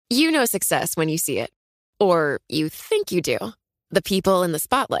You know success when you see it. Or you think you do. The people in the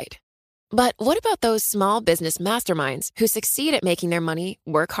spotlight. But what about those small business masterminds who succeed at making their money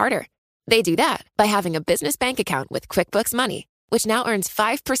work harder? They do that by having a business bank account with QuickBooks Money, which now earns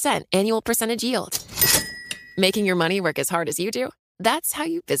 5% annual percentage yield. Making your money work as hard as you do? That's how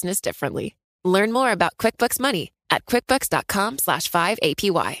you business differently. Learn more about QuickBooks Money at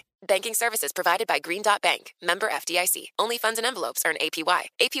quickbooks.com/5APY. Banking services provided by Green Dot Bank. Member FDIC. Only funds and envelopes earn APY.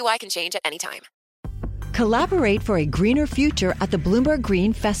 APY can change at any time. Collaborate for a greener future at the Bloomberg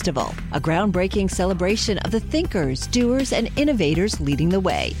Green Festival, a groundbreaking celebration of the thinkers, doers, and innovators leading the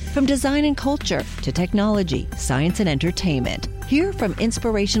way. From design and culture to technology, science, and entertainment. Hear from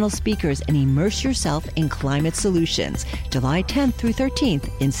inspirational speakers and immerse yourself in climate solutions. July 10th through 13th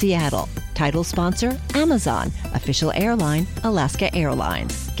in Seattle. Title sponsor, Amazon. Official airline, Alaska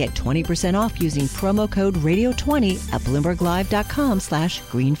Airlines. Get 20% off using promo code radio20 at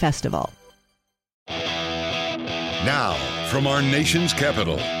BloombergLive.com/Green Festival. Now, from our nation's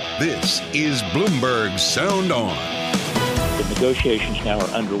capital, this is Bloomberg Sound On. The negotiations now are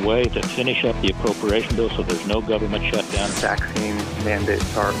underway to finish up the appropriation bill so there's no government shutdown. Vaccine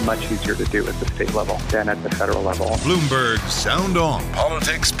mandates are much easier to do at the state level than at the federal level. Bloomberg Sound On.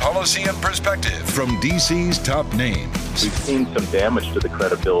 Politics, policy, and perspective from D.C.'s top names. We've seen some damage to the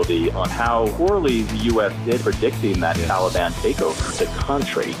credibility on how poorly the U.S. did predicting that Taliban takeover. The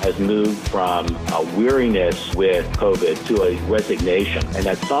country has moved from a weariness with COVID to a resignation, and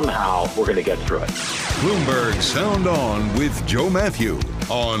that somehow we're going to get through it. Bloomberg Sound On with Joe Matthew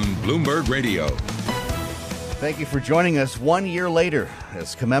on Bloomberg Radio. Thank you for joining us 1 year later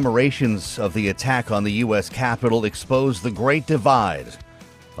as commemorations of the attack on the U.S. Capitol expose the great divide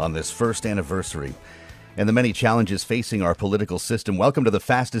on this first anniversary and the many challenges facing our political system. Welcome to the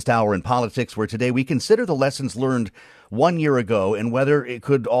fastest hour in politics, where today we consider the lessons learned 1 year ago and whether it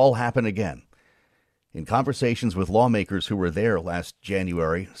could all happen again. In conversations with lawmakers who were there last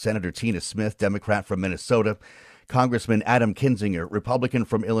January, Senator Tina Smith, Democrat from Minnesota, Congressman Adam Kinzinger, Republican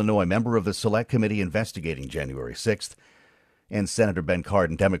from Illinois, member of the Select Committee investigating January 6th, and Senator Ben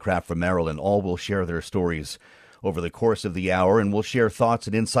Cardin, Democrat from Maryland, all will share their stories over the course of the hour, and we'll share thoughts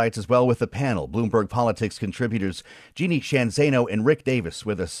and insights as well with the panel. Bloomberg Politics contributors Jeannie Sheehan Zaino and Rick Davis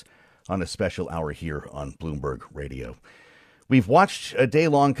with us on a special hour here on Bloomberg Radio. We've watched a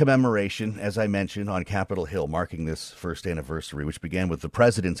day-long commemoration, as I mentioned, on Capitol Hill, marking this first anniversary, which began with the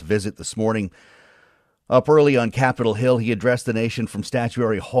president's visit this morning. Up early on Capitol Hill, he addressed the nation from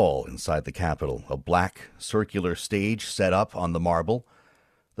Statuary Hall inside the Capitol, a black circular stage set up on the marble.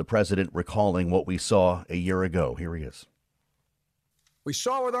 The president recalling what we saw a year ago. Here he is. We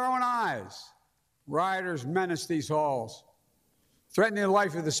saw with our own eyes rioters menace these halls, threatening the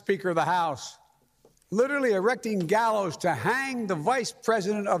life of the Speaker of the House, literally erecting gallows to hang the Vice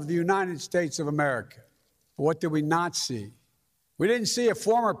President of the United States of America. But what did we not see? We didn't see a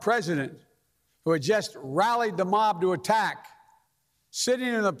former president who had just rallied the mob to attack, sitting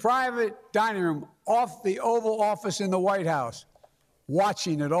in the private dining room off the Oval Office in the White House,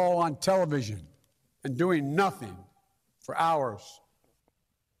 watching it all on television and doing nothing for hours.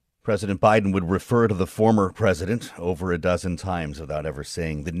 President Biden would refer to the former president over a dozen times without ever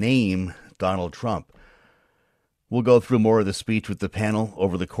saying the name Donald Trump. We'll go through more of the speech with the panel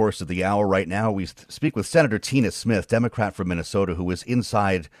over the course of the hour. Right now, we speak with Senator Tina Smith, Democrat from Minnesota, who was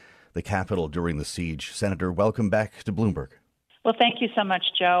inside the Capitol during the siege. Senator, welcome back to Bloomberg. Well, thank you so much,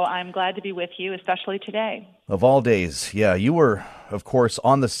 Joe. I'm glad to be with you, especially today. Of all days, yeah, you were, of course,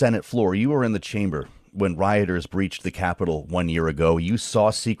 on the Senate floor. You were in the chamber when rioters breached the Capitol 1 year ago. You saw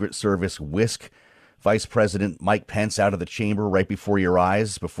Secret Service whisk Vice President Mike Pence out of the chamber right before your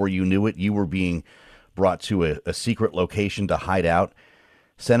eyes. Before you knew it, you were being brought to a secret location to hide out.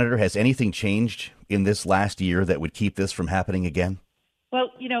 Senator, has anything changed in this last year that would keep this from happening again? Well,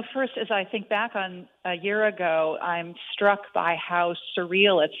 first, as I think back on a year ago, I'm struck by how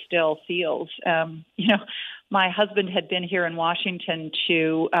surreal it still feels. My husband had been here in Washington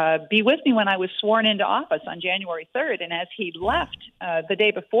to be with me when I was sworn into office on January 3rd. And as he left the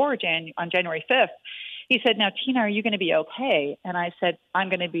day before on January 5th, he said, "Now, Tina, are you going to be okay?" And I said, "I'm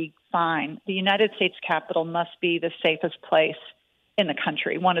going to be fine. The United States Capitol must be the safest place in the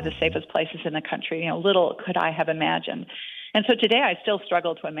country, one of the safest places in the country. Little could I have imagined." And so today I still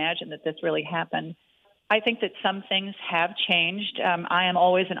struggle to imagine that this really happened. I think that some things have changed. I am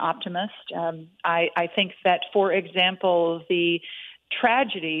always an optimist. I think that, for example, the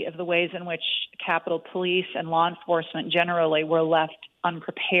tragedy of the ways in which Capitol Police and law enforcement generally were left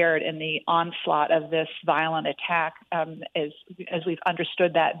unprepared in the onslaught of this violent attack, as we've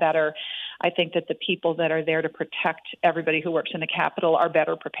understood that better. I think that the people that are there to protect everybody who works in the Capitol are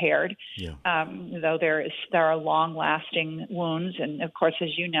better prepared, though there are long-lasting wounds. And, of course,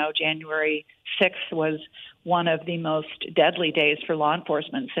 as you know, January 6th was one of the most deadly days for law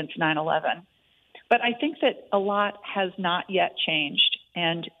enforcement since 9/11. But I think that a lot has not yet changed,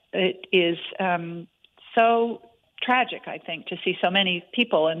 and it is so tragic, I think, to see so many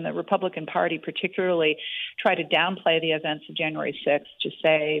people in the Republican Party particularly try to downplay the events of January 6th, to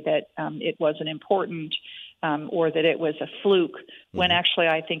say that it wasn't important or that it was a fluke, when actually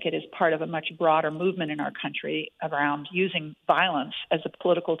I think it is part of a much broader movement in our country around using violence as a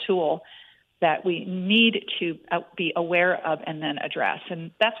political tool that we need to be aware of and then address. And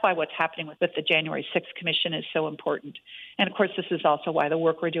that's why what's happening with the January 6th Commission is so important. And, of course, this is also why the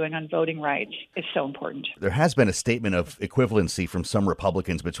work we're doing on voting rights is so important. There has been a statement of equivalency from some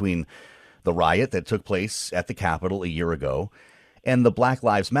Republicans between the riot that took place at the Capitol a year ago and the Black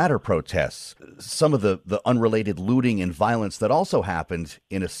Lives Matter protests, some of the unrelated looting and violence that also happened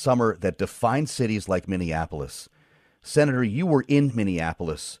in a summer that defined cities like Minneapolis. Senator, you were in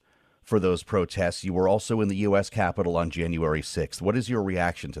Minneapolis for those protests. You were also in the U.S. Capitol on January 6th. What is your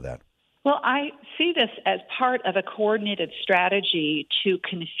reaction to that? Well, I see this as part of a coordinated strategy to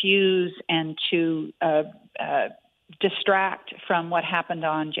confuse and to distract from what happened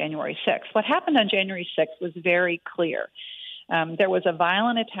on January 6th. What happened on January 6th was very clear. There was a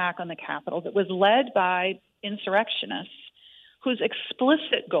violent attack on the Capitol that was led by insurrectionists whose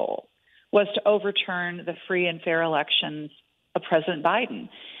explicit goal was to overturn the free and fair elections of President Biden.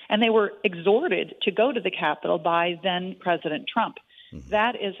 And they were exhorted to go to the Capitol by then President Trump.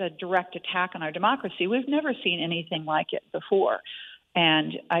 That is a direct attack on our democracy. We've never seen anything like it before.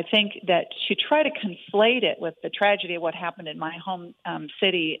 And I think that to try to conflate it with the tragedy of what happened in my home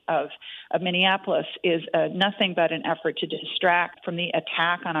city of Minneapolis is nothing but an effort to distract from the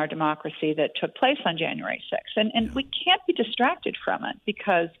attack on our democracy that took place on January 6th. And we can't be distracted from it,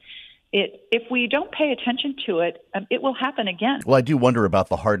 because if we don't pay attention to it, it will happen again. Well, I do wonder about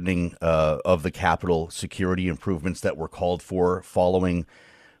the hardening of the Capitol, security improvements that were called for following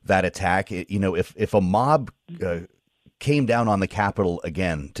that attack. If a mob came down on the Capitol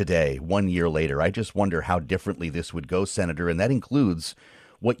again today, 1 year later, I just wonder how differently this would go, Senator. And that includes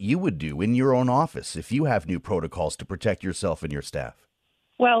what you would do in your own office if you have new protocols to protect yourself and your staff.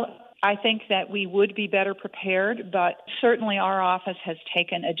 Well, I think that we would be better prepared, but certainly our office has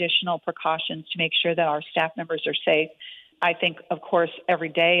taken additional precautions to make sure that our staff members are safe. I think, of course, every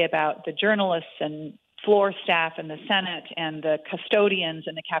day about the journalists and floor staff in the Senate and the custodians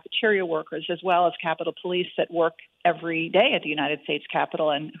and the cafeteria workers, as well as Capitol Police that work every day at the United States Capitol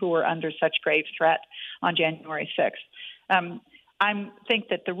and who were under such grave threat on January 6th. I think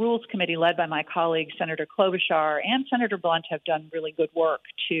that the Rules Committee, led by my colleague, Senator Klobuchar, and Senator Blunt, have done really good work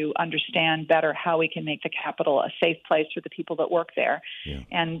to understand better how we can make the Capitol a safe place for the people that work there. Yeah.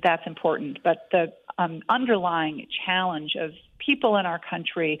 And that's important. But the underlying challenge of people in our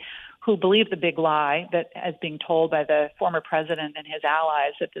country who believe the big lie that is being told by the former president and his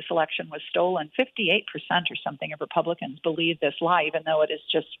allies that this election was stolen, 58% or something of Republicans believe this lie, even though it is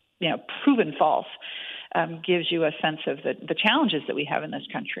just, proven false. Gives you a sense of the challenges that we have in this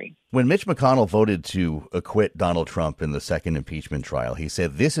country. When Mitch McConnell voted to acquit Donald Trump in the second impeachment trial, he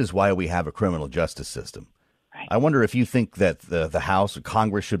said, "This is why we have a criminal justice system." Right. I wonder if you think that the House or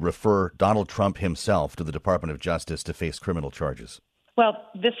Congress should refer Donald Trump himself to the Department of Justice to face criminal charges. Well,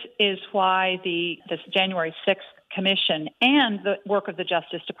 this is why this January 6th Commission and the work of the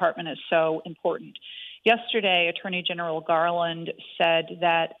Justice Department is so important. Yesterday, Attorney General Garland said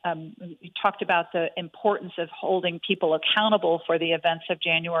that he talked about the importance of holding people accountable for the events of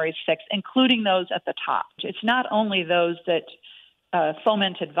January 6th, including those at the top. It's not only those that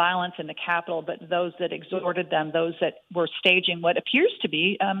fomented violence in the Capitol, but those that exhorted them, those that were staging what appears to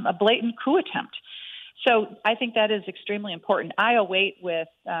be a blatant coup attempt. So I think that is extremely important. I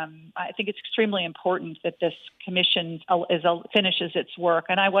think it's extremely important that this commission finishes its work.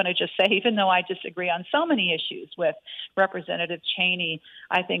 And I want to just say, even though I disagree on so many issues with Representative Cheney,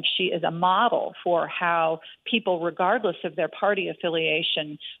 I think she is a model for how people, regardless of their party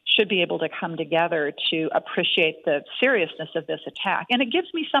affiliation, should be able to come together to appreciate the seriousness of this attack. And it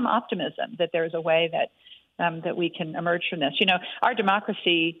gives me some optimism that there's a way that we can emerge from this. Our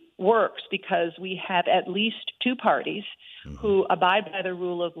democracy works because we have at least two parties who abide by the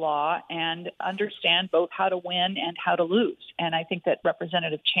rule of law and understand both how to win and how to lose. And I think that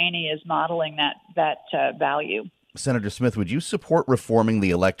Representative Cheney is modeling that value. Senator Smith, would you support reforming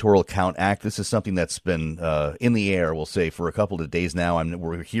the Electoral Count Act? This is something that's been in the air, we'll say, for a couple of days now.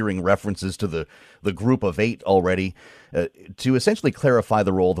 We're hearing references to the group of 8 already to essentially clarify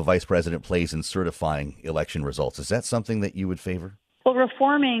the role the vice president plays in certifying election results. Is that something that you would favor? Well,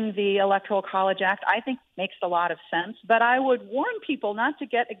 reforming the Electoral College Act, I think, makes a lot of sense. But I would warn people not to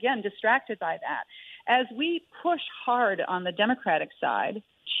get, again, distracted by that. As we push hard on the Democratic side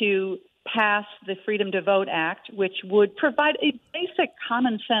to pass the Freedom to Vote Act, which would provide a basic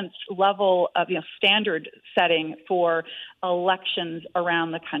common sense level of standard setting for elections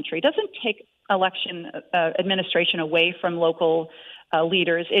around the country. It doesn't take election administration away from local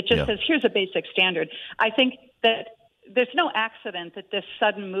leaders. It just says, here's a basic standard. I think that there's no accident that this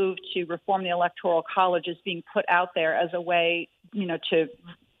sudden move to reform the Electoral College is being put out there as a way, to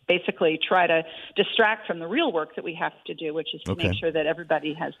basically try to distract from the real work that we have to do, which is to make sure that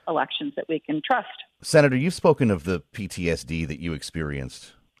everybody has elections that we can trust. Senator, you've spoken of the PTSD that you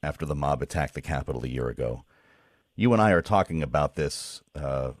experienced after the mob attacked the Capitol a year ago. You and I are talking about this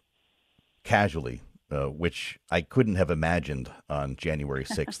casually, which I couldn't have imagined on January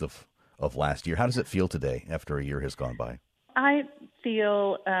 6th of last year. How does it feel today after a year has gone by? I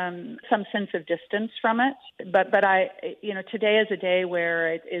feel some sense of distance from it, but today is a day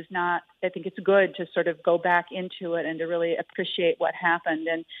where it is not. I think it's good to sort of go back into it and to really appreciate what happened.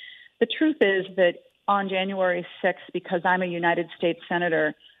 And the truth is that on January 6th, because I'm a United States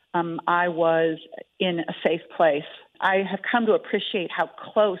Senator, I was in a safe place. I have come to appreciate how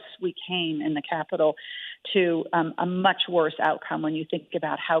close we came in the Capitol to a much worse outcome when you think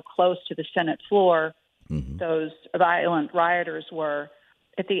about how close to the Senate floor those violent rioters were.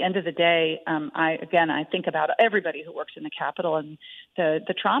 At the end of the day, I think about everybody who works in the Capitol and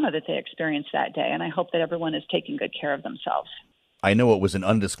the trauma that they experienced that day, and I hope that everyone is taking good care of themselves. I know it was an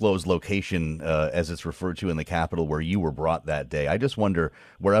undisclosed location, as it's referred to in the Capitol, where you were brought that day. I just wonder,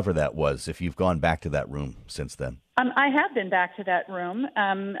 wherever that was, if you've gone back to that room since then. I have been back to that room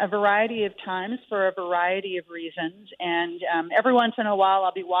a variety of times for a variety of reasons. And every once in a while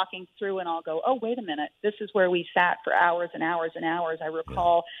I'll be walking through and I'll go, oh, wait a minute. This is where we sat for hours and hours and hours. I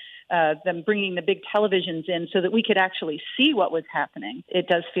recall them bringing the big televisions in so that we could actually see what was happening. It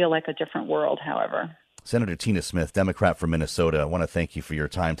does feel like a different world, however. Senator Tina Smith, Democrat from Minnesota, I want to thank you for your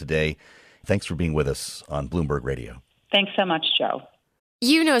time today. Thanks for being with us on Bloomberg Radio. Thanks so much, Joe.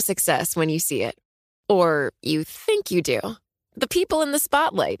 You know success when you see it. Or you think you do. The people in the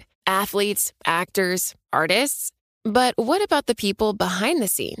spotlight, athletes, actors, artists. But what about the people behind the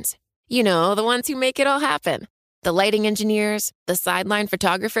scenes? You know, the ones who make it all happen. The lighting engineers, the sideline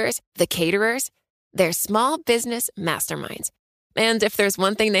photographers, the caterers. They're small business masterminds. And if there's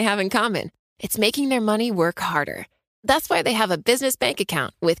one thing they have in common, it's making their money work harder. That's why they have a business bank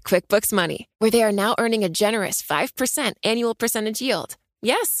account with QuickBooks Money, where they are now earning a generous 5% annual percentage yield.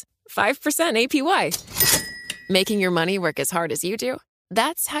 Yes, 5% APY. Making your money work as hard as you do?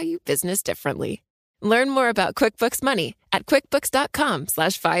 That's how you business differently. Learn more about QuickBooks Money at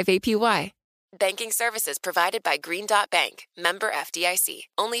quickbooks.com/5APY. Banking services provided by Green Dot Bank, member FDIC.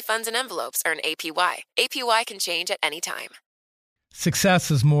 Only funds and envelopes earn APY. APY can change at any time. Success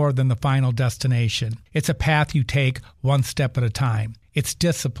is more than the final destination. It's a path you take one step at a time. It's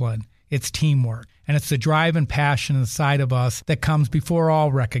discipline. It's teamwork. And it's the drive and passion inside of us that comes before all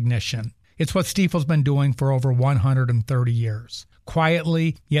recognition. It's what Stifel's been doing for over 130 years.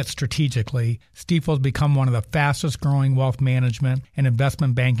 Quietly, yet strategically, Stifel's become one of the fastest growing wealth management and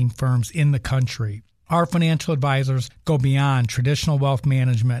investment banking firms in the country. Our financial advisors go beyond traditional wealth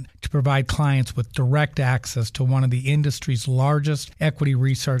management to provide clients with direct access to one of the industry's largest equity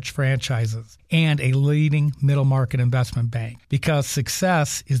research franchises and a leading middle market investment bank, because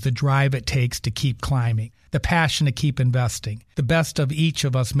success is the drive it takes to keep climbing, the passion to keep investing, the best of each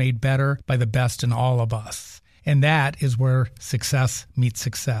of us made better by the best in all of us. And that is where success meets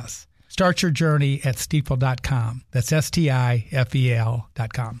success. Start your journey at Stifel.com. That's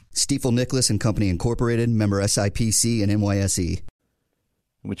Stifel.com. Stifel Nicholas and Company Incorporated, member SIPC and NYSE.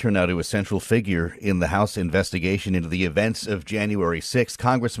 We turn now to a central figure in the House investigation into the events of January 6th,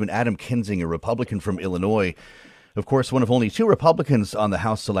 Congressman Adam Kinzinger, Republican from Illinois. Of course, one of only 2 Republicans on the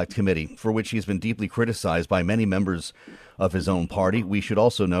House Select Committee, for which he's been deeply criticized by many members of his own party. We should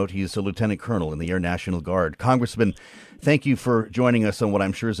also note he's a lieutenant colonel in the Air National Guard. Congressman, thank you for joining us on what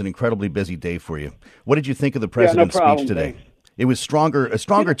I'm sure is an incredibly busy day for you. What did you think of the president's speech today? Thanks. It was a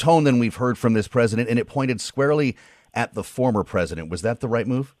stronger tone than we've heard from this president, and it pointed squarely at the former president. Was that the right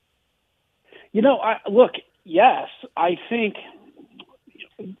move? Yes, I think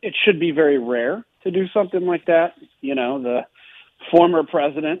it should be very rare to do something like that. The former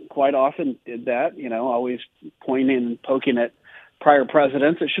president quite often did that, always pointing and poking at prior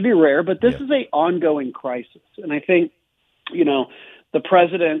presidents. It should be rare, but this is an ongoing crisis. And I think, the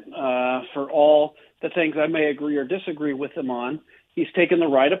president, for all the things I may agree or disagree with him on, he's taken the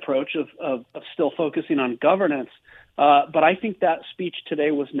right approach of still focusing on governance. But I think that speech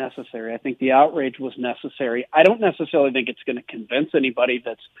today was necessary. I think the outrage was necessary. I don't necessarily think it's going to convince anybody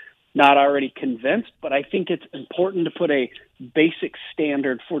that's not already convinced, but I think it's important to put a basic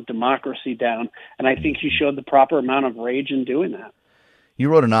standard for democracy down, and I think he showed the proper amount of rage in doing that. You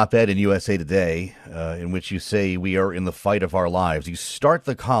wrote an op-ed in USA Today in which you say we are in the fight of our lives. You start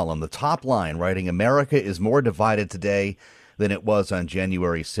the column, the top line, writing, America is more divided today than it was on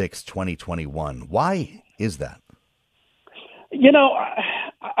January 6, 2021. Why is that?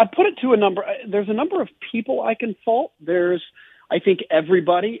 I put it to a number. There's a number of people I can fault. I think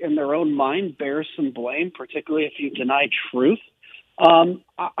everybody in their own mind bears some blame, particularly if you deny truth.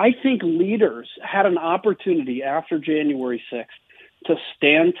 I think leaders had an opportunity after January 6th to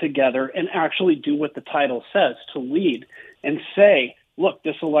stand together and actually do what the title says, to lead and say, look,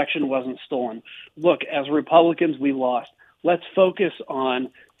 this election wasn't stolen. Look, as Republicans, we lost. Let's focus on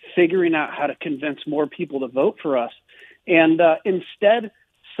figuring out how to convince more people to vote for us. And instead,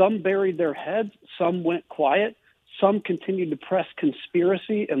 some buried their heads, some went quiet, some continued to press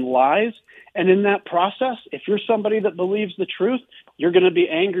conspiracy and lies. And in that process, if you're somebody that believes the truth, you're going to be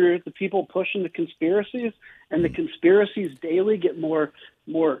angry at the people pushing the conspiracies, and the conspiracies daily get more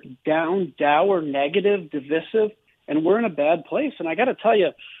dour, negative, divisive, and we're in a bad place. And I got to tell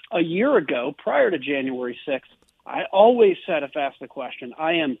you, a year ago, prior to January 6th, I always said, if asked the question,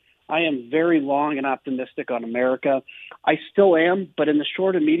 I am very long and optimistic on America. I still am, but in the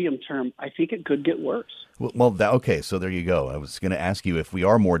short and medium term, I think it could get worse. Okay, so there you go. I was going to ask you, if we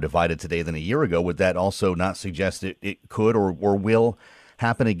are more divided today than a year ago, would that also not suggest it could or will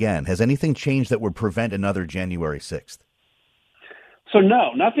happen again? Has anything changed that would prevent another January 6th? So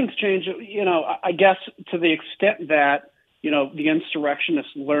no, nothing's changed. I guess to the extent that, the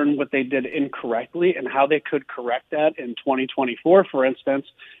insurrectionists learned what they did incorrectly and how they could correct that in 2024, for instance.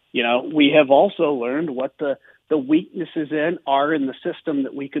 We have also learned what the weaknesses are in the system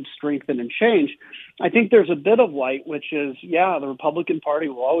that we could strengthen and change. I think there's a bit of light, which is, the Republican Party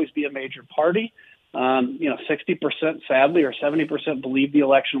will always be a major party. 60% sadly or 70% believe the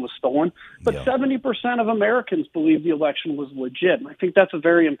election was stolen, but 70% of Americans believe the election was legit. And I think that's a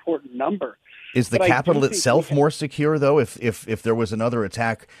very important number. Is the Capitol itself more secure, though, if there was another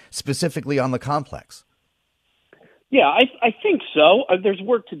attack specifically on the complex? Yeah, I think so. There's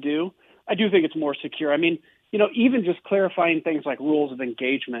work to do. I do think it's more secure. I mean, even just clarifying things like rules of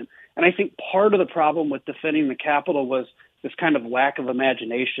engagement. And I think part of the problem with defending the Capitol was this kind of lack of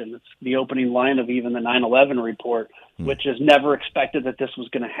imagination. It's the opening line of even the 9/11 report, which is never expected that this was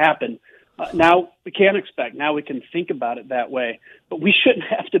going to happen. Now we can't expect. Now we can think about it that way. But we shouldn't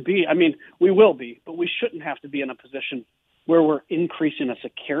have to be. I mean, we will be, but we shouldn't have to be in a position where we're increasing a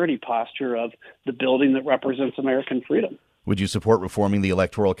security posture of the building that represents American freedom. Would you support reforming the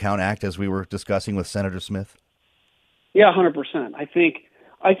Electoral Count Act, as we were discussing with Senator Smith? Yeah, 100%. I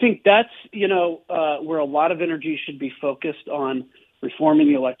think that's, where a lot of energy should be focused on reforming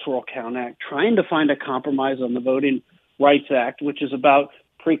the Electoral Count Act, trying to find a compromise on the Voting Rights Act, which is about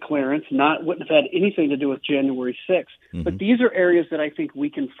pre-clearance, wouldn't have had anything to do with January 6th. Mm-hmm. But these are areas that I think we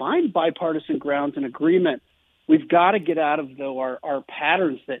can find bipartisan grounds and agreement. We've got to get out of, though, our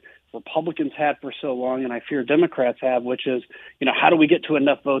patterns that Republicans had for so long, and I fear Democrats have, which is, how do we get to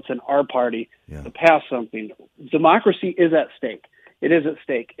enough votes in our party to pass something? Democracy is at stake. It is at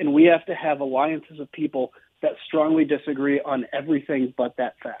stake, and we have to have alliances of people that strongly disagree on everything but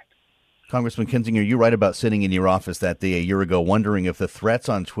that fact. Congressman Kinzinger, you write about sitting in your office that day a year ago, wondering if the threats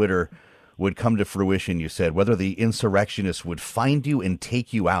on Twitter would come to fruition. You said whether the insurrectionists would find you and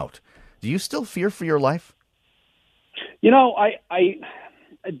take you out. Do you still fear for your life?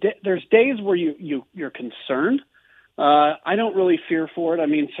 There's days where you're concerned. I don't really fear for it. I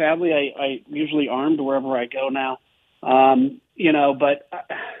mean, sadly, I usually armed wherever I go now. But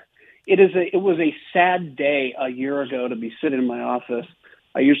it was a sad day a year ago to be sitting in my office.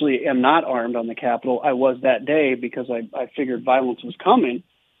 I usually am not armed on the Capitol. I was that day because I figured violence was coming.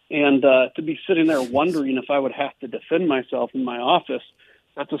 And to be sitting there wondering if I would have to defend myself in my office,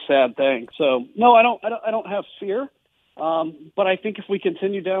 that's a sad thing. So, no, I don't have fear. But I think if we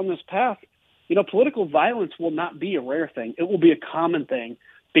continue down this path, political violence will not be a rare thing. It will be a common thing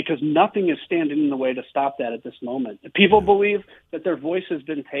because nothing is standing in the way to stop that at this moment. If people believe that their voice has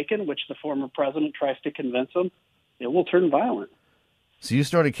been taken, which the former president tries to convince them, it will turn violent. So you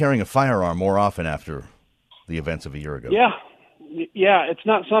started carrying a firearm more often after the events of a year ago. Yeah, it's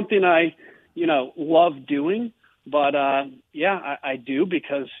not something I, love doing, but I do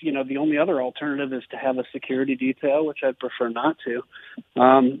because, the only other alternative is to have a security detail, which I'd prefer not to.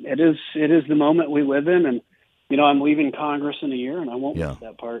 It is the moment we live in, and, I'm leaving Congress in a year, and I won't miss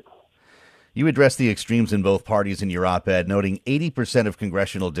that part. You address the extremes in both parties in your op-ed, noting 80% of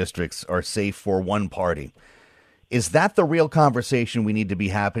congressional districts are safe for one party. Is that the real conversation we need to be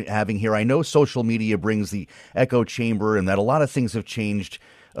having here? I know social media brings the echo chamber and that a lot of things have changed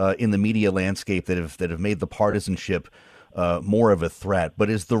in the media landscape that have made the partisanship more of a threat. But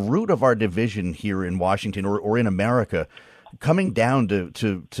is the root of our division here in Washington or in America coming down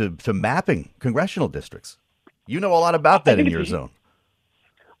to mapping congressional districts? You know a lot about that in your zone.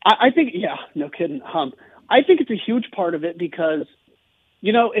 I think, no kidding. I think it's a huge part of it because,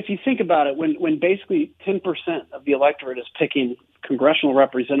 if you think about it, when basically 10% of the electorate is picking congressional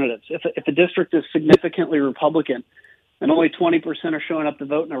representatives, if a district is significantly Republican and only 20% are showing up to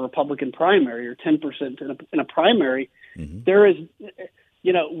vote in a Republican primary or 10% in a primary, there is,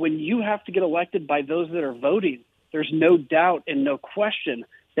 when you have to get elected by those that are voting, there's no doubt and no question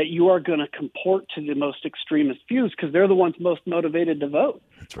that you are going to comport to the most extremist views because they're the ones most motivated to vote.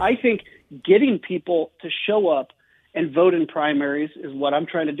 Right. I think getting people to show up and vote in primaries is what I'm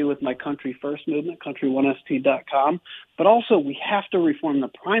trying to do with my Country First movement, country1st.com. But also we have to reform the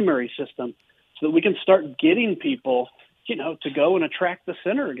primary system so that we can start getting people, to go and attract the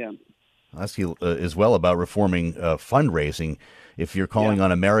center again. I'll ask you as well about reforming fundraising. If you're calling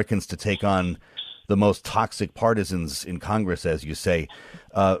on Americans to take on the most toxic partisans in Congress, as you say,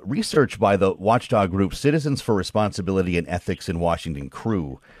 research by the watchdog group Citizens for Responsibility and Ethics in Washington,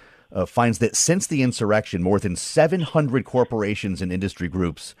 CREW, finds that since the insurrection, more than 700 corporations and industry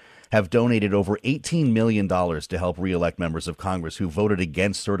groups have donated over $18 million to help reelect members of Congress who voted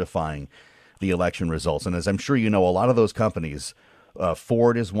against certifying the election results. And as I'm sure you know, a lot of those companies,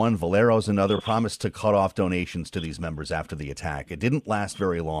 Ford is one, Valero is another, promised to cut off donations to these members after the attack. It didn't last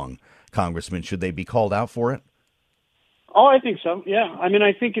very long. Congressman, should they be called out for it? Oh, I think so. Yeah. I mean,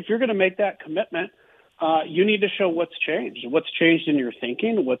 I think if you're going to make that commitment, you need to show what's changed in your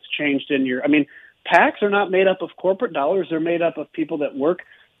thinking, what's changed in your, PACs are not made up of corporate dollars. They're made up of people that work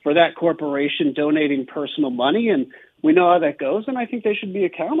for that corporation donating personal money. And we know how that goes. And I think they should be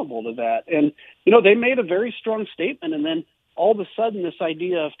accountable to that. And, they made a very strong statement. And then all of a sudden, this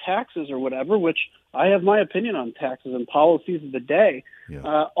idea of taxes or whatever, which I have my opinion on taxes and policies of the day,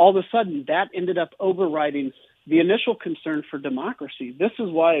 all of a sudden that ended up overriding the initial concern for democracy. This is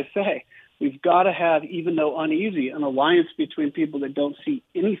why I say we've got to have, even though uneasy, an alliance between people that don't see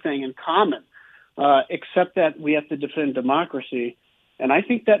anything in common, except that we have to defend democracy. And I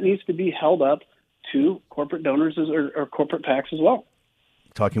think that needs to be held up to corporate donors or corporate PACs as well.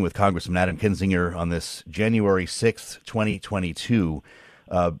 Talking with Congressman Adam Kinzinger on this January 6th, 2022.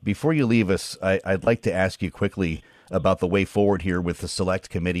 Before you leave us, I'd like to ask you quickly about the way forward here with the Select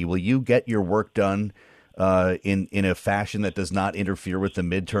Committee. Will you get your work done in a fashion that does not interfere with the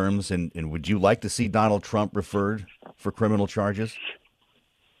midterms? And would you like to see Donald Trump referred for criminal charges?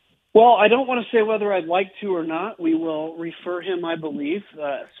 Well, I don't want to say whether I'd like to or not. We will refer him, I believe,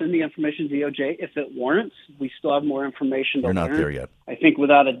 send the information to DOJ if it warrants. We still have more information to learn. You're not there yet. I think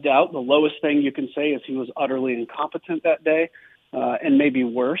without a doubt, the lowest thing you can say is he was utterly incompetent that day, and maybe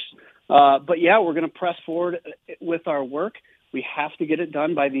worse. But yeah, we're going to press forward with our work. We have to get it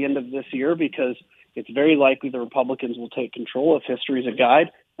done by the end of this year because it's very likely the Republicans will take control if history is a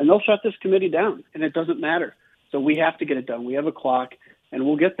guide, and they'll shut this committee down, and it doesn't matter. So we have to get it done. We have a clock. And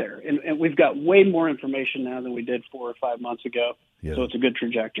we'll get there. And we've got way more information now than we did 4 or 5 months ago. Yeah. So it's a good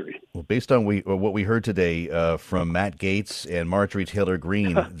trajectory. Well, based on what we heard today from Matt Gaetz and Marjorie Taylor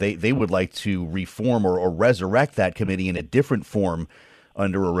Greene, they would like to reform or resurrect that committee in a different form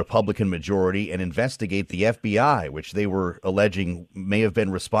under a Republican majority and investigate the FBI, which they were alleging may have been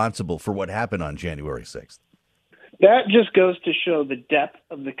responsible for what happened on January 6th. That just goes to show the depth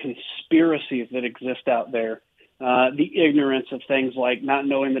of the conspiracies that exist out there. The ignorance of things like not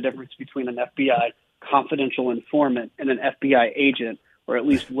knowing the difference between an FBI confidential informant and an FBI agent, or at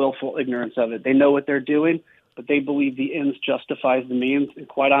least willful ignorance of it. They know what they're doing, but they believe the ends justifies the means. And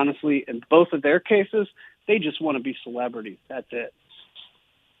quite honestly, in both of their cases, they just want to be celebrities. That's it.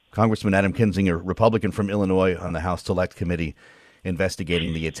 Congressman Adam Kinzinger, Republican from Illinois on the House Select Committee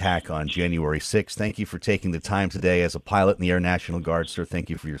investigating the attack on January 6th. Thank you for taking the time today as a pilot in the Air National Guard, sir.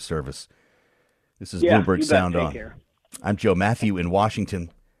 Thank you for your service. This is Bloomberg Sound On. Care. I'm Joe Matthew in Washington,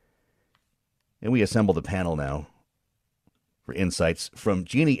 and we assemble the panel now for insights from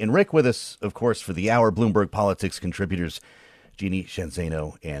Jeannie and Rick with us, of course, for the hour. Bloomberg Politics contributors Jeannie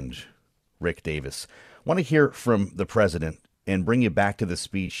Scienzano and Rick Davis. Want to hear from the president and bring you back to the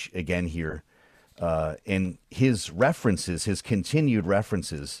speech again here, and his continued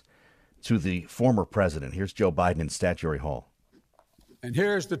references to the former president. Here's Joe Biden in Statuary Hall. And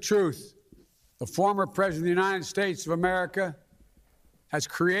here's the truth. The former president of the United States of America has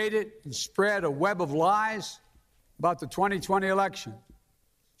created and spread a web of lies about the 2020 election.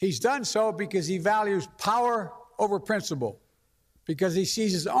 He's done so because he values power over principle, because he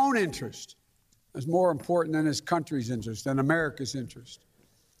sees his own interest as more important than his country's interest and America's interest,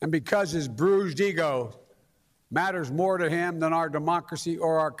 and because his bruised ego matters more to him than our democracy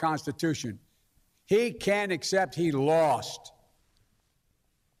or our Constitution. He can't accept he lost.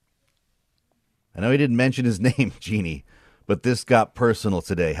 I know he didn't mention his name, Jeannie, but this got personal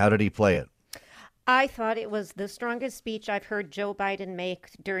today. How did he play it? I thought it was the strongest speech I've heard Joe Biden make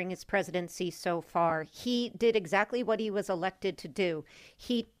during his presidency so far. He did exactly what he was elected to do.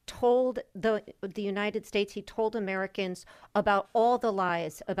 He told the United States, he told Americans about all the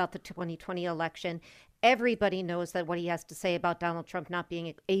lies about the 2020 election. Everybody knows that what he has to say about Donald Trump not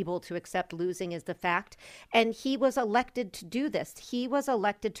being able to accept losing is the fact. And he was elected to do this. He was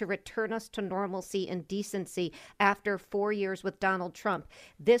elected to return us to normalcy and decency after 4 years with Donald Trump.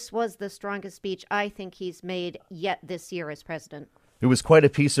 This was the strongest speech I think he's made yet this year as president. It was quite a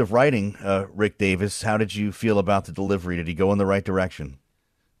piece of writing, Rick Davis. How did you feel about the delivery? Did he go in the right direction?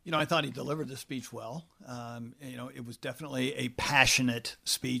 I thought he delivered the speech well. It was definitely a passionate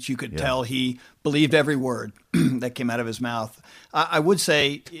speech. You could tell he believed every word that came out of his mouth. I would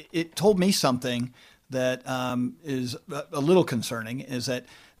say it told me something that is a little concerning, is that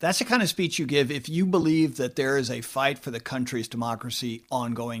that's the kind of speech you give if you believe that there is a fight for the country's democracy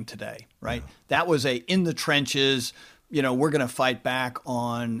ongoing today, right? Yeah. That was in the trenches, we're going to fight back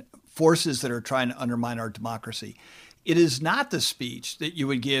on forces that are trying to undermine our democracy. It is not the speech that you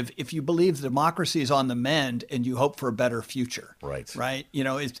would give if you believe the democracy is on the mend and you hope for a better future. Right. Right.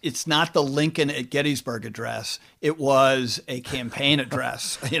 It's not the Lincoln at Gettysburg address. It was a campaign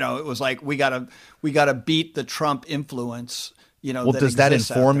address. It was like, we gotta beat the Trump influence. Well, does that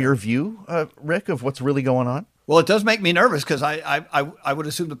inform your view, Rick, of what's really going on? Well, it does make me nervous because I would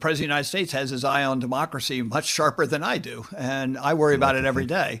assume the president of the United States has his eye on democracy much sharper than I do, and I worry about it every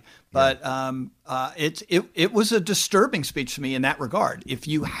day. But it was a disturbing speech to me in that regard. If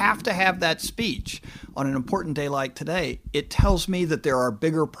you have to have that speech on an important day like today, it tells me that there are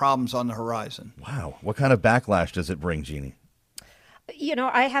bigger problems on the horizon. Wow. What kind of backlash does it bring, Jeannie?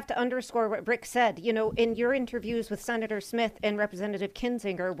 I have to underscore what Rick said. In your interviews with Senator Smith and Representative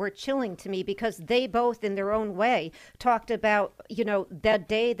Kinzinger were chilling to me because they both, in their own way, talked about, the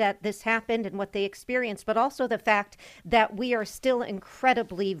day that this happened and what they experienced, but also the fact that we are still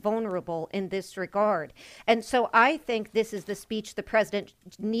incredibly vulnerable in this regard. And so I think this is the speech the president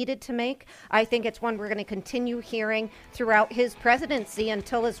needed to make. I think it's one we're going to continue hearing throughout his presidency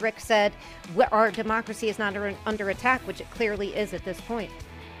until, as Rick said, our democracy is not under attack, which it clearly is at this point.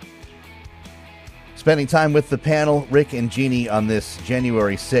 Spending time with the panel, Rick and Jeannie, on this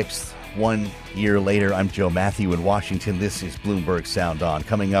January 6th, 1 year later. I'm Joe Matthew in Washington. This is Bloomberg Sound On.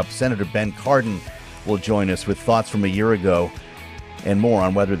 Coming up, Senator Ben Cardin will join us with thoughts from a year ago and more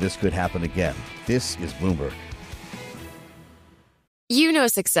on whether this could happen again. This is Bloomberg. You know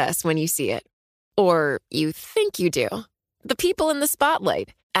success when you see it. Or you think you do. The people in the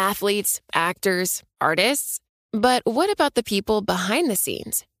spotlight. Athletes, actors, artists. But what about the people behind the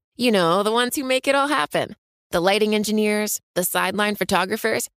scenes? The ones who make it all happen. The lighting engineers, the sideline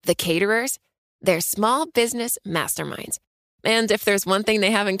photographers, the caterers. They're small business masterminds. And if there's one thing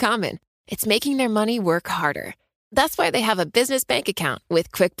they have in common, it's making their money work harder. That's why they have a business bank account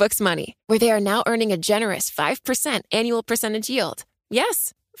with QuickBooks Money, where they are now earning a generous 5% annual percentage yield.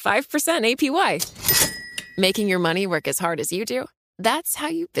 Yes, 5% APY. Making your money work as hard as you do? That's how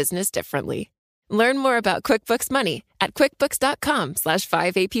you business differently. Learn more about QuickBooks Money at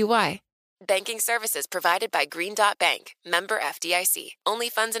quickbooks.com/5APY. Banking services provided by Green Dot Bank. Member FDIC. Only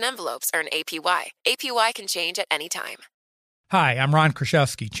funds and envelopes earn APY. APY can change at any time. Hi, I'm Ron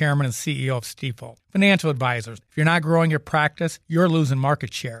Kraszewski, Chairman and CEO of Stifel. Financial advisors, if you're not growing your practice, you're losing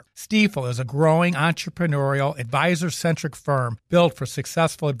market share. Stifel is a growing entrepreneurial, advisor-centric firm built for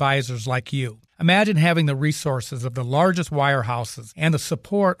successful advisors like you. Imagine having the resources of the largest wirehouses and the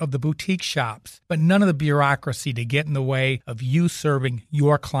support of the boutique shops, but none of the bureaucracy to get in the way of you serving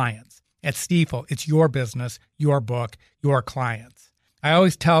your clients. At Stifel, it's your business, your book, your clients. I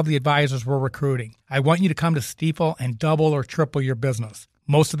always tell the advisors we're recruiting, I want you to come to Stifel and double or triple your business.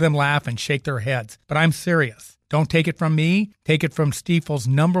 Most of them laugh and shake their heads, but I'm serious. Don't take it from me. Take it from Stifel's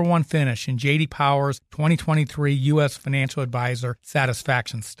 #1 finish in J.D. Power's 2023 U.S. Financial Advisor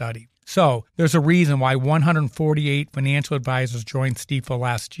Satisfaction Study. So there's a reason why 148 financial advisors joined Stifel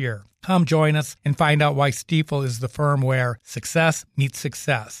last year. Come join us and find out why Stifel is the firm where success meets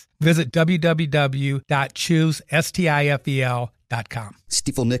success. Visit www.choosestifel.com.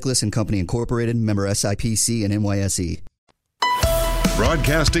 Stifel Nicholas and Company Incorporated, member SIPC and NYSE.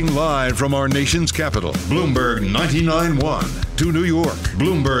 Broadcasting live from our nation's capital, Bloomberg 99.1. To New York,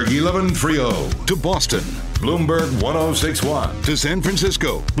 Bloomberg 1130. To Boston, Bloomberg 1061. To San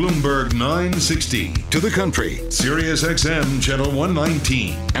Francisco, Bloomberg 960. To the country, Sirius XM Channel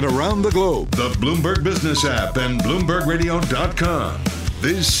 119. And around the globe, the Bloomberg Business app and BloombergRadio.com.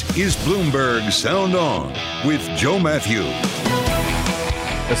 This is Bloomberg Sound On with Joe Matthew.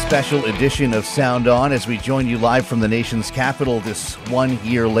 A special edition of Sound On as we join you live from the nation's capital this 1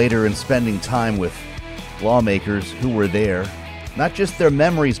 year later and spending time with lawmakers who were there. Not just their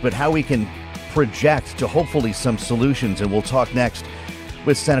memories, but how we can project to hopefully some solutions. And we'll talk next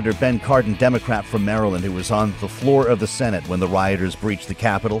with Senator Ben Cardin, Democrat from Maryland, who was on the floor of the Senate when the rioters breached the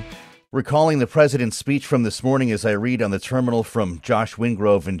Capitol. Recalling the president's speech from this morning as I read on the terminal from Josh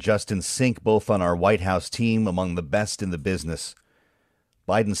Wingrove and Justin Sink, both on our White House team, among the best in the business.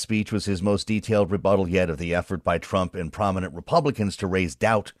 Biden's speech was his most detailed rebuttal yet of the effort by Trump and prominent Republicans to raise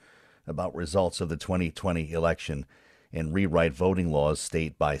doubt about results of the 2020 election and rewrite voting laws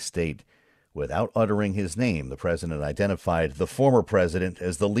state by state. Without uttering his name, the president identified the former president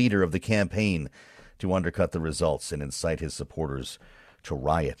as the leader of the campaign to undercut the results and incite his supporters to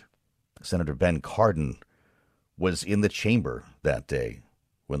riot. Senator Ben Cardin was in the chamber that day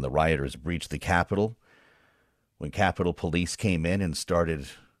when the rioters breached the Capitol, when Capitol Police came in and started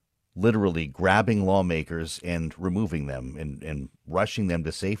literally grabbing lawmakers and removing them and rushing them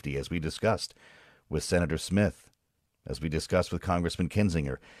to safety, as we discussed with Senator Smith, as we discussed with Congressman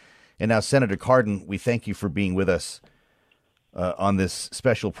Kinzinger. And now, Senator Cardin, we thank you for being with us on this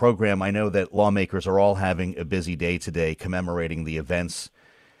special program. I know that lawmakers are all having a busy day today commemorating the events,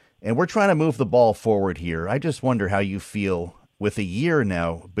 and we're trying to move the ball forward here. I just wonder how you feel with a year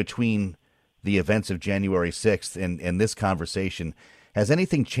now between the events of January 6th and this conversation. Has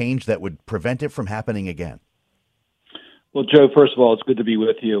anything changed that would prevent it from happening again? Well, Joe, first of all, it's good to be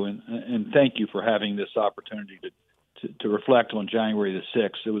with you, and thank you for having this opportunity to reflect on January the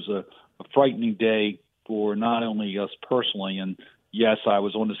 6th. It was a frightening day for not only us personally, and yes, I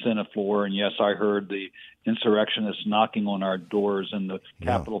was on the Senate floor, and yes, I heard the insurrectionists knocking on our doors, and the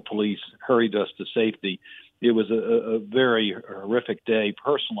Capitol Police hurried us to safety. It was a very horrific day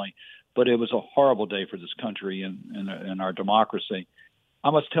personally, but it was a horrible day for this country and our democracy. I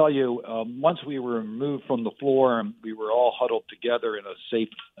must tell you, once we were removed from the floor and we were all huddled together in a safe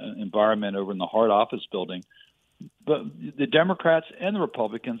environment over in the Hart Office building, but the Democrats and the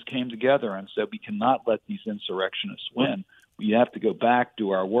Republicans came together and said, we cannot let these insurrectionists win. We have to go back,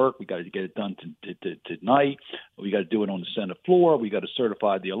 do our work. We got to get it done tonight. We got to do it on the Senate floor. We got to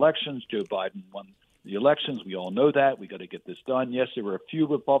certify the elections. Joe Biden won the elections. We all know that. We got to get this done. Yes, there were a few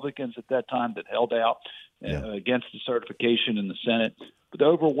Republicans at that time that held out against the certification in the Senate. But the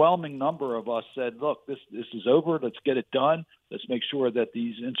overwhelming number of us said, look, this is over. Let's get it done. Let's make sure that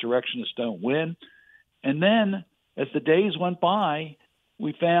these insurrectionists don't win. And then as the days went by,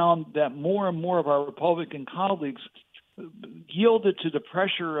 we found that more and more of our Republican colleagues yielded to the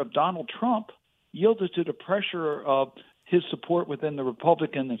pressure of Donald Trump, yielded to the pressure of his support within the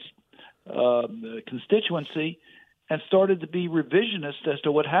Republican constituency, and started to be revisionist as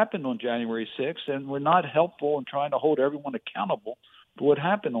to what happened on January 6th, and were not helpful in trying to hold everyone accountable for what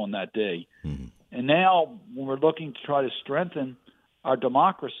happened on that day. Mm-hmm. And now, when we're looking to try to strengthen our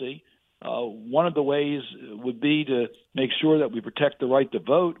democracy, one of the ways would be to make sure that we protect the right to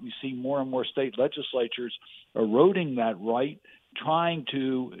vote. We see more and more state legislatures eroding that right, trying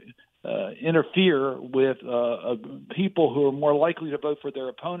to interfere with people who are more likely to vote for their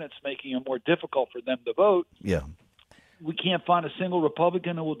opponents, making it more difficult for them to vote. Yeah. We can't find a single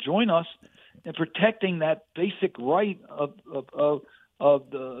Republican who will join us in protecting that basic right of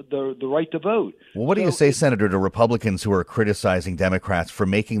the right to vote. Well, what do you say, Senator, to Republicans who are criticizing Democrats for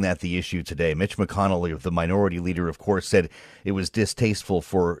making that the issue today? Mitch McConnell, the minority leader, of course, said it was distasteful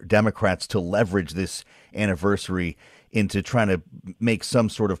for Democrats to leverage this anniversary into trying to make some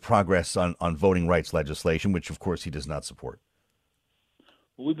sort of progress on voting rights legislation, which, of course, he does not support.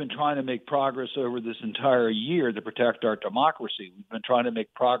 Well, we've been trying to make progress over this entire year to protect our democracy. We've been trying to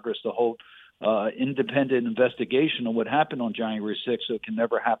make progress to hold independent investigation on what happened on January 6th so it can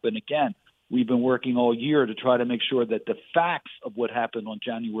never happen again. We've been working all year to try to make sure that the facts of what happened on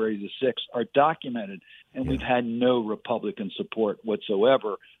January the 6th are documented, and we've had no Republican support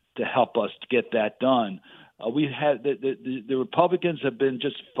whatsoever to help us get that done. We had the Republicans have been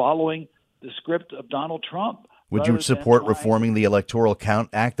just following the script of Donald Trump. Would you support reforming the Electoral Count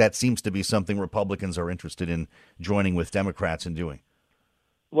Act? That seems to be something Republicans are interested in joining with Democrats in doing.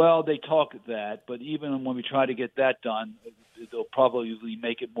 Well, they talk that, but even when we try to get that done, they'll probably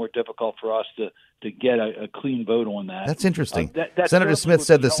make it more difficult for us to get a clean vote on that. That's interesting. That Senator Smith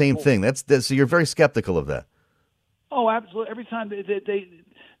said the same thing. So you're very skeptical of that. Oh, absolutely. Every time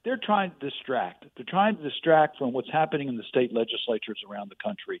they're trying to distract. They're trying to distract from what's happening in the state legislatures around the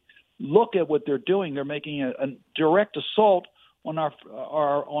country. Look at what they're doing. They're making a direct assault on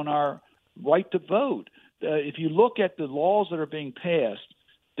our right to vote. If you look at the laws that are being passed,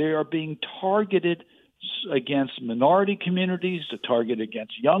 they are being targeted against minority communities, to target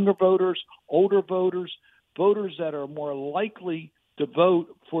against younger voters, older voters, voters that are more likely to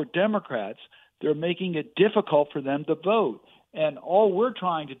vote for Democrats. They're making it difficult for them to vote. And all we're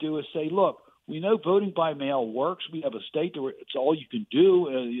trying to do is say, look, we know voting by mail works. We have a state where it's all you can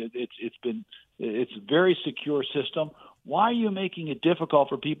do. It's a very secure system. Why are you making it difficult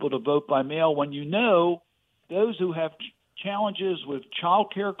for people to vote by mail when you know those who have challenges with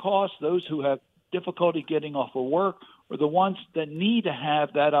child care costs, those who have difficulty getting off of work, are the ones that need to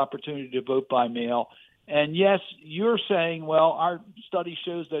have that opportunity to vote by mail? And yes, you're saying, well, our study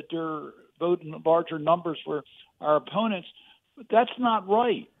shows that they're voting larger numbers for our opponents, but that's not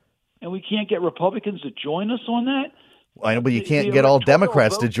right. And we can't get Republicans to join us on that. I know, but you can't get all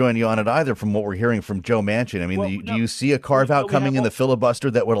Democrats to join you on it either, from what we're hearing from Joe Manchin. I mean, do you see a carve-out coming in the filibuster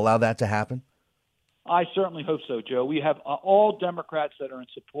that would allow that to happen? I certainly hope so, Joe. We have all Democrats that are in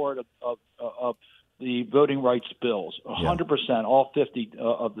support of the voting rights bills. 100%, all 50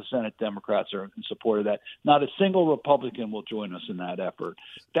 of the Senate Democrats are in support of that. Not a single Republican will join us in that effort.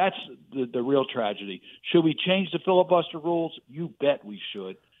 That's the real tragedy. Should we change the filibuster rules? You bet we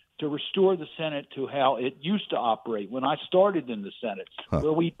should. To restore the Senate to how it used to operate when I started in the Senate,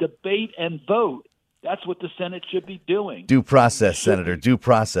 where we debate and vote. That's what the Senate should be doing. Due process, Senator, due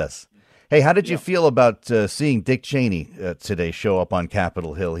process. Hey, how did you feel about seeing Dick Cheney today show up on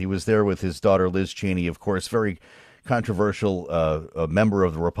Capitol Hill? He was there with his daughter, Liz Cheney, of course, very controversial a member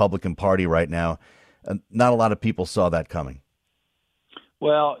of the Republican Party right now. Not a lot of people saw that coming.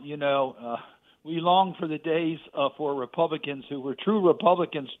 Well, we long for the days for Republicans who were true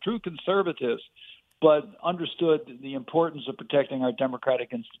Republicans, true conservatives, but understood the importance of protecting our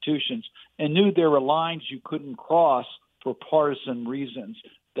democratic institutions and knew there were lines you couldn't cross for partisan reasons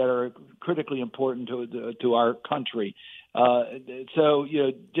that are critically important to our country. So,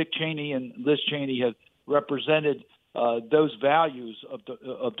 Dick Cheney and Liz Cheney have represented those values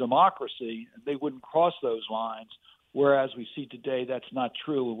of democracy. They wouldn't cross those lines. Whereas we see today that's not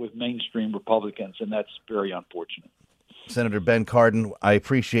true with mainstream Republicans, and that's very unfortunate. Senator Ben Cardin, I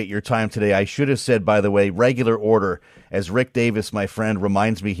appreciate your time today. I should have said, by the way, regular order, as Rick Davis, my friend,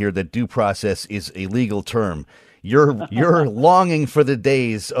 reminds me here that due process is a legal term. You're longing for the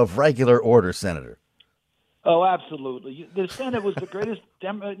days of regular order, Senator. Oh, absolutely. The Senate was the greatest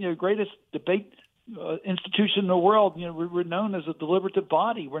greatest debate institution in the world. We're known as a deliberative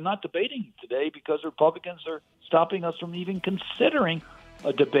body. We're not debating today because Republicans are stopping us from even considering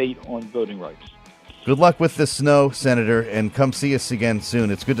a debate on voting rights. Good luck with the snow, Senator, and come see us again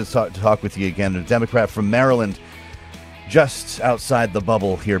soon. It's good to talk with you again. A Democrat from Maryland, just outside the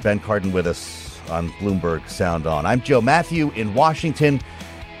bubble here. Ben Cardin with us on Bloomberg Sound On. I'm Joe Matthew in Washington.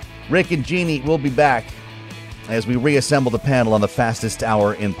 Rick and Jeannie will be back as we reassemble the panel on the fastest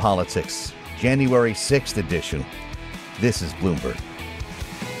hour in politics. January 6th edition. This is Bloomberg.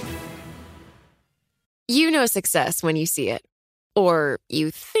 You know success when you see it. Or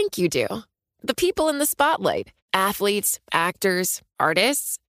you think you do. The people in the spotlight. Athletes, actors,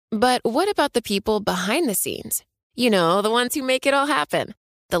 artists. But what about the people behind the scenes? You know, the ones who make it all happen.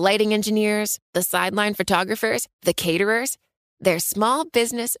 The lighting engineers, the sideline photographers, the caterers. They're small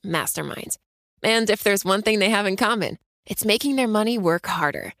business masterminds. And if there's one thing they have in common, it's making their money work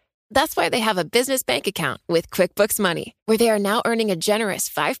harder. That's why they have a business bank account with QuickBooks Money, where they are now earning a generous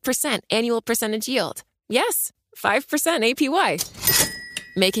 5% annual percentage yield. Yes, 5% APY.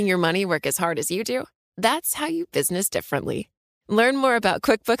 Making your money work as hard as you do? That's how you business differently. Learn more about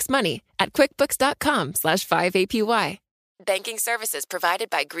QuickBooks Money at quickbooks.com/5APY. Banking services provided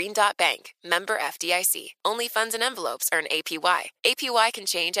by Green Dot Bank, member FDIC. Only funds and envelopes earn APY. APY can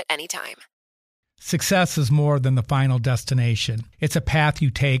change at any time. Success is more than the final destination. It's a path you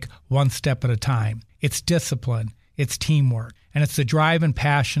take one step at a time. It's discipline, it's teamwork, and it's the drive and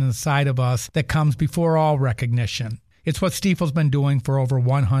passion inside of us that comes before all recognition. It's what Stifel's been doing for over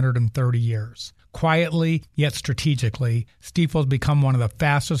 130 years. Quietly, yet strategically, Stifel has become one of the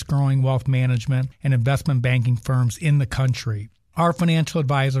fastest-growing wealth management and investment banking firms in the country. Our financial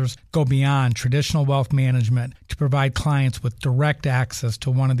advisors go beyond traditional wealth management to provide clients with direct access to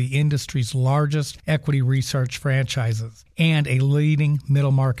one of the industry's largest equity research franchises and a leading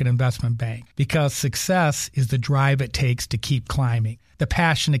middle market investment bank, because success is the drive it takes to keep climbing, the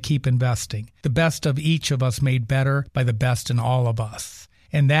passion to keep investing, the best of each of us made better by the best in all of us.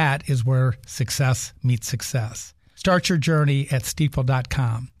 And that is where success meets success. Start your journey at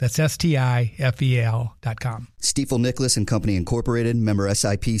Stifel.com. That's Stifel.com. Stifel Nicholas and Company Incorporated, member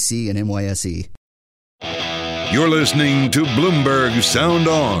SIPC and NYSE. You're listening to Bloomberg Sound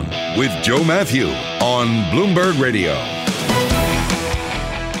On with Joe Matthew on Bloomberg Radio.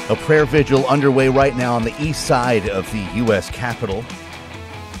 A prayer vigil underway right now on the east side of the U.S. Capitol.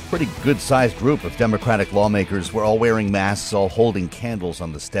 Pretty good-sized group of Democratic lawmakers. We're all wearing masks, all holding candles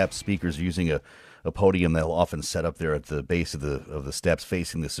on the steps. Speakers are using a podium they'll often set up there at the base of the steps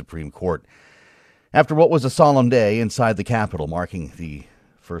facing the Supreme Court. After what was a solemn day inside the Capitol, marking the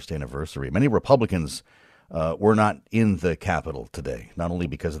first anniversary, many Republicans were not in the Capitol today, not only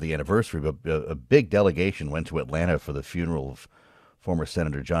because of the anniversary, but a big delegation went to Atlanta for the funeral of former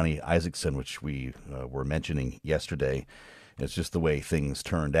Senator Johnny Isakson, which we were mentioning yesterday. It's just the way things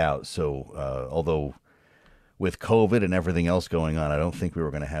turned out. So although with COVID and everything else going on, I don't think we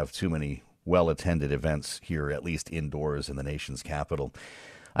were going to have too many well-attended events here, at least indoors in the nation's capital.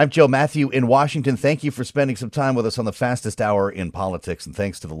 I'm Joe Matthew in Washington. Thank you for spending some time with us on the fastest hour in politics, and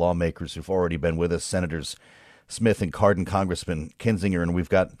thanks to the lawmakers who've already been with us, Senators Smith and Cardin, Congressman Kinzinger, and we've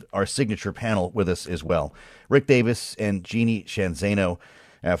got our signature panel with us as well. Rick Davis and Jeannie Sheehan Zaino,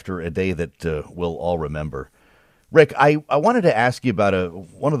 after a day that we'll all remember. Rick, I wanted to ask you about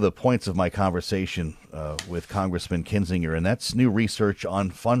one of the points of my conversation with Congressman Kinzinger, and that's new research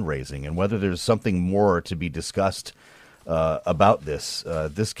on fundraising and whether there's something more to be discussed about this.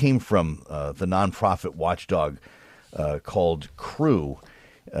 This came from the nonprofit watchdog called CREW,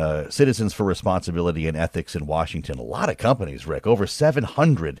 Citizens for Responsibility and Ethics in Washington. A lot of companies, Rick, over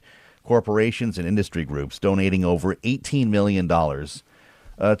 700 corporations and industry groups donating over $18 million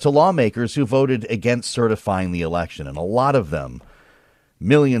to lawmakers who voted against certifying the election. And a lot of them,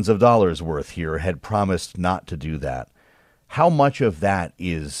 millions of dollars worth here, had promised not to do that. How much of that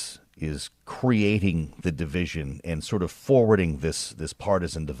is creating the division and sort of forwarding this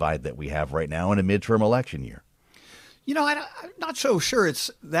partisan divide that we have right now in a midterm election year? You know, I'm not so sure it's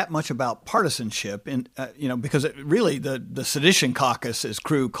that much about partisanship, and because really the Sedition Caucus, as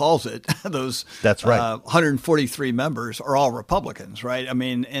CREW calls it, those that's right, 143 members are all Republicans, right? I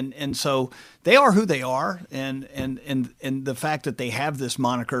mean, and so they are who they are, and the fact that they have this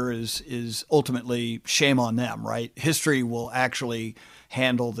moniker is ultimately shame on them, right? History will actually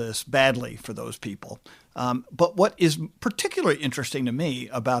handle this badly for those people. But what is particularly interesting to me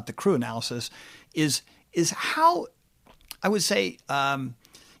about the CREW analysis is how, I would say,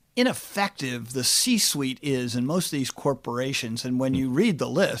 ineffective the C-suite is in most of these corporations. And when you read the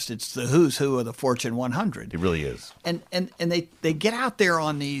list, it's the who's who of the Fortune 100. It really is. And they get out there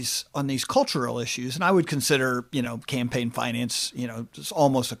on these cultural issues, and I would consider campaign finance it's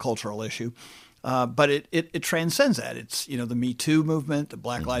almost a cultural issue. But it transcends that. It's, the Me Too movement, the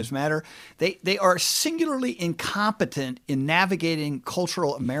Black Lives Matter. They are singularly incompetent in navigating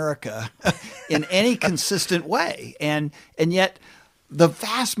cultural America in any consistent way. And yet the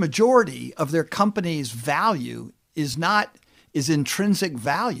vast majority of their company's value is intrinsic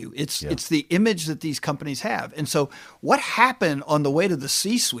value. It's the image that these companies have. And so what happened on the way to the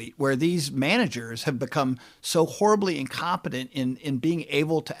C-suite, where these managers have become so horribly incompetent in being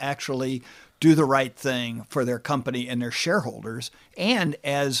able to actually do the right thing for their company and their shareholders, and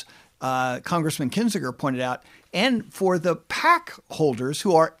as Congressman Kinzinger pointed out, and for the PAC holders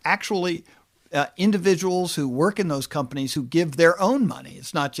who are actually individuals who work in those companies who give their own money.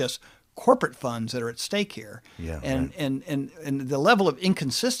 It's not just corporate funds that are at stake here. And the level of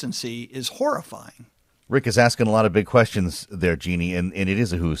inconsistency is horrifying. Rick is asking a lot of big questions there, Jeannie, and it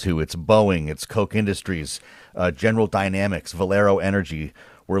is a who's who. It's Boeing, it's Koch Industries, General Dynamics, Valero Energy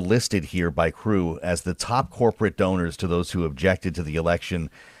were listed here by CREW as the top corporate donors to those who objected to the election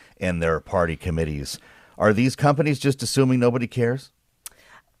and their party committees. Are these companies just assuming nobody cares?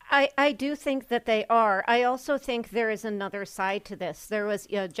 I do think that they are. I also think there is another side to this. There was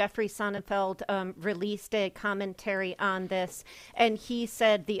Jeffrey Sonnenfeld released a commentary on this, and he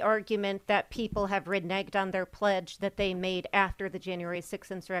said the argument that people have reneged on their pledge that they made after the January 6th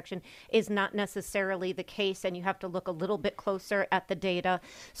insurrection is not necessarily the case, and you have to look a little bit closer at the data.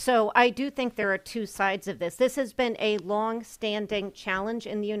 So I do think there are two sides of this. This has been a long-standing challenge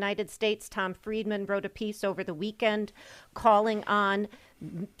in the United States. Tom Friedman wrote a piece over the weekend calling on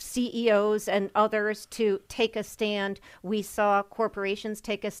CEOs and others to take a stand. We saw corporations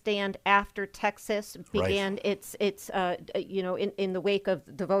take a stand after Texas began its in the wake of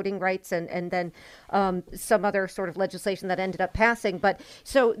the voting rights and then some other sort of legislation that ended up passing. But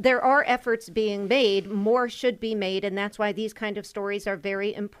so there are efforts being made. More should be made, and that's why these kind of stories are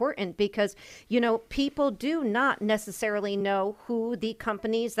very important, because people do not necessarily know who the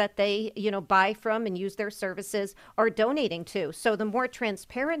companies that they buy from and use their services are donating to. So the more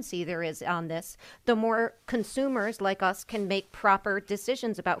transparency there is on this, the more consumers like us can make proper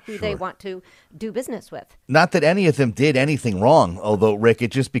decisions about who they want to do business with. Not that any of them did anything wrong, although, Rick,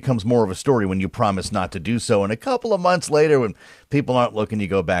 it just becomes more of a story when you promise not to do so. And a couple of months later, when people aren't looking, you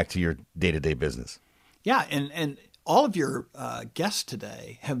go back to your day-to-day business. Yeah, and all of your guests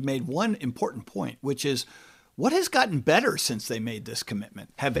today have made one important point, which is, what has gotten better since they made this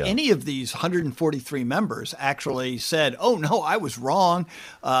commitment? Have any of these 143 members actually said, oh, no, I was wrong.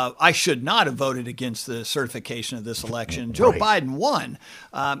 I should not have voted against the certification of this election. Joe Biden won.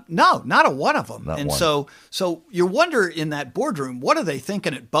 No, not a one of them. So you wonder in that boardroom, what are they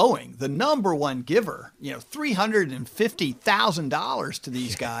thinking at Boeing, the number one giver, $350,000 to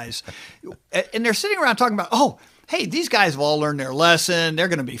these guys. And they're sitting around talking about, hey, these guys have all learned their lesson. They're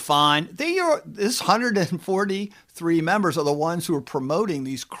going to be fine. This 143 members are the ones who are promoting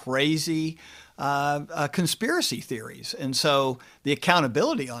these crazy conspiracy theories. And so the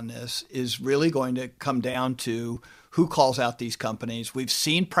accountability on this is really going to come down to who calls out these companies. We've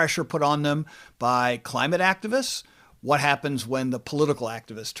seen pressure put on them by climate activists. What happens when the political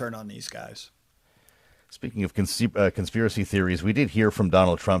activists turn on these guys? Speaking of conspiracy theories, we did hear from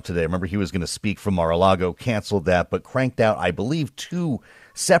Donald Trump today. Remember, he was going to speak from Mar-a-Lago, canceled that, but cranked out, I believe, 2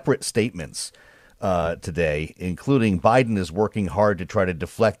 separate statements today, including Biden is working hard to try to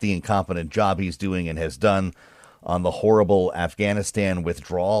deflect the incompetent job he's doing and has done on the horrible Afghanistan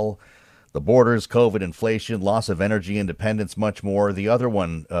withdrawal, the borders, COVID, inflation, loss of energy independence, much more. The other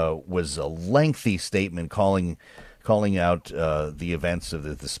one was a lengthy statement calling out the events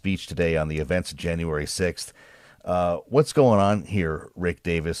of the speech today on the events of January 6th. What's going on here, Rick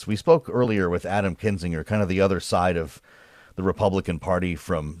Davis? We spoke earlier with Adam Kinzinger, kind of the other side of the Republican Party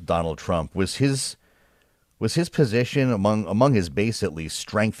from Donald Trump. Was his position among his base at least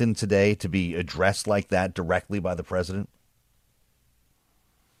strengthened today to be addressed like that directly by the president?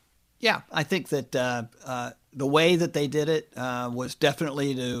 Yeah, I think that the way that they did it was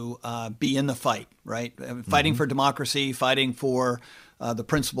definitely to be in the fight, right? Fighting for democracy, fighting for the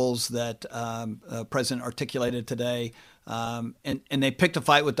principles that President articulated today. And they picked a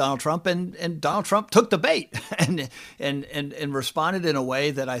fight with Donald Trump, and Donald Trump took the bait and responded in a way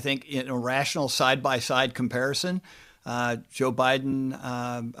that I think, in a rational side-by-side comparison, Joe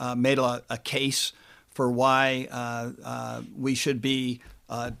Biden made a case for why we should be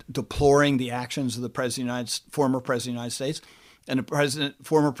deploring the actions of the former president of the United States. And the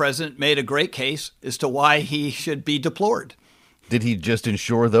former president made a great case as to why he should be deplored. Did he just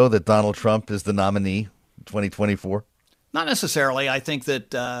ensure, though, that Donald Trump is the nominee in 2024? Not necessarily. I think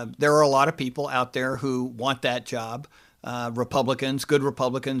that there are a lot of people out there who want that job. Republicans, good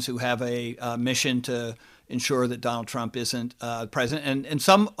Republicans who have a mission to ensure that Donald Trump isn't president, and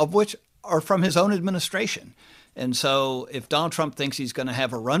some of which are from his own administration. And so if Donald Trump thinks he's going to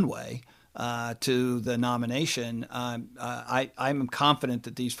have a runway to the nomination, I'm confident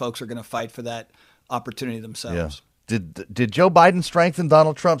that these folks are going to fight for that opportunity themselves. Yeah. Did Joe Biden strengthen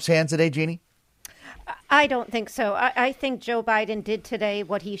Donald Trump's hand today, Jeannie? I don't think so. I think Joe Biden did today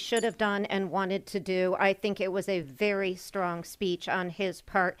what he should have done and wanted to do. I think it was a very strong speech on his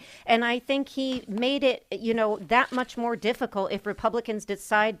part. And I think he made it, that much more difficult if Republicans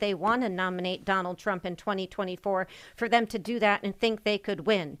decide they want to nominate Donald Trump in 2024 for them to do that and think they could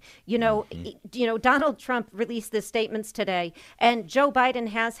win. Donald Trump released the statements today, and Joe Biden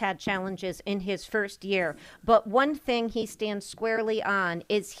has had challenges in his first year. But one thing he stands squarely on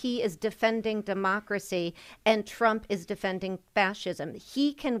is he is defending democracy democracy, and Trump is defending fascism.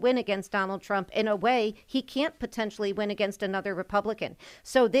 He can win against Donald Trump in a way he can't potentially win against another Republican.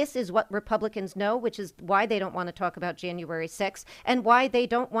 So this is what Republicans know, which is why they don't want to talk about January 6th and why they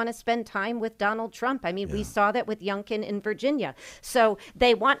don't want to spend time with Donald Trump. I mean, we saw that with Youngkin in Virginia. So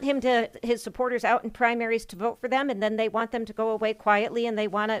they want his supporters out in primaries to vote for them, and then they want them to go away quietly, and they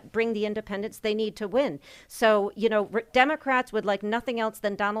want to bring the independents they need to win. So, Democrats would like nothing else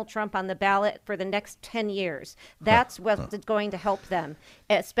than Donald Trump on the ballot for the next 10 years. That's what's going to help them,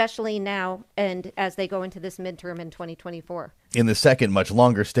 especially now and as they go into this midterm in 2024. In the second, much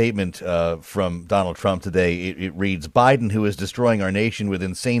longer statement from Donald Trump today, it reads, Biden, who is destroying our nation with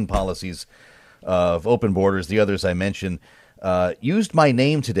insane policies of open borders, the others I mentioned, used my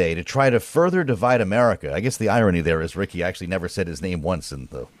name today to try to further divide America. I guess the irony there is Ricky actually never said his name once in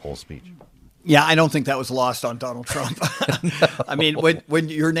the whole speech. Yeah, I don't think that was lost on Donald Trump. I mean, when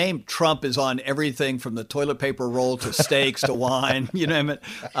your name Trump is on everything from the toilet paper roll to steaks to wine, you name it,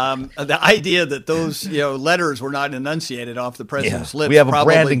 the idea that those letters were not enunciated off the president's lips. We have a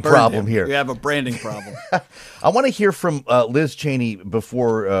branding problem here. We have a branding problem. I want to hear from Liz Cheney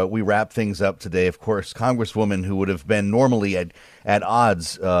before we wrap things up today. Of course, Congresswoman who would have been normally at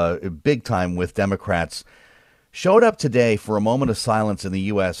odds big time with Democrats, showed up today for a moment of silence in the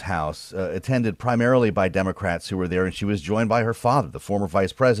U.S. House, attended primarily by Democrats who were there, and she was joined by her father, the former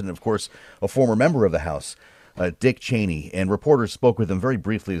vice president, of course, a former member of the House, Dick Cheney. And reporters spoke with him very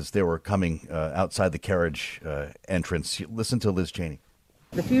briefly as they were coming outside the carriage entrance. Listen to Liz Cheney.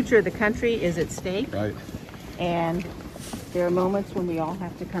 The future of the country is at stake. Right. And there are moments when we all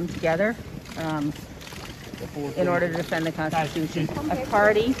have to come together in order to defend the Constitution. A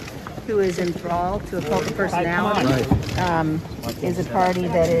party who is enthralled to a cult of personality is a party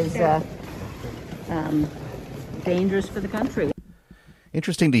that is dangerous for the country.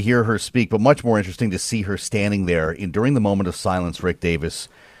 Interesting to hear her speak, but much more interesting to see her standing there during the moment of silence, Rick Davis,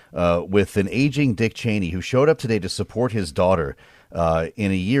 with an aging Dick Cheney who showed up today to support his daughter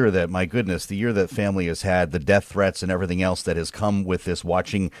in a year that, my goodness, the year that family has had, the death threats and everything else that has come with this,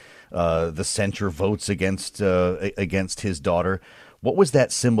 watching the censure votes against his daughter. What was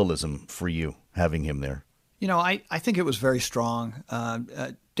that symbolism for you, having him there? I think it was very strong.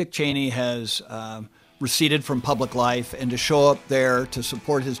 Dick Cheney has receded from public life, and to show up there to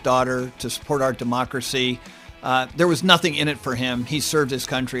support his daughter, to support our democracy, there was nothing in it for him. He served his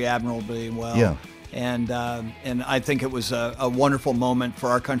country admirably well. Yeah. And I think it was a wonderful moment for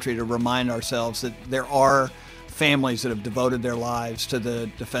our country to remind ourselves that there are families that have devoted their lives to the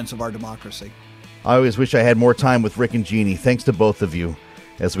defense of our democracy. I always wish I had more time with Rick and Jeannie. Thanks to both of you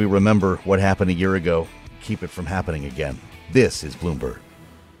as we remember what happened a year ago. Keep it from happening again. This is Bloomberg.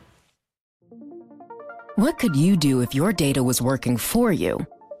 What could you do if your data was working for you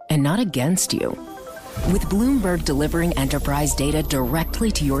and not against you? With Bloomberg delivering enterprise data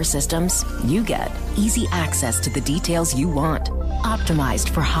directly to your systems, you get easy access to the details you want, optimized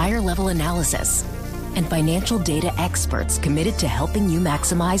for higher-level analysis, and financial data experts committed to helping you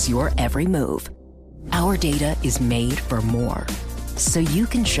maximize your every move. Our data is made for more, so you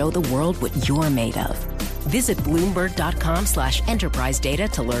can show the world what you're made of. Visit Bloomberg.com/enterprise data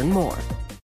to learn more.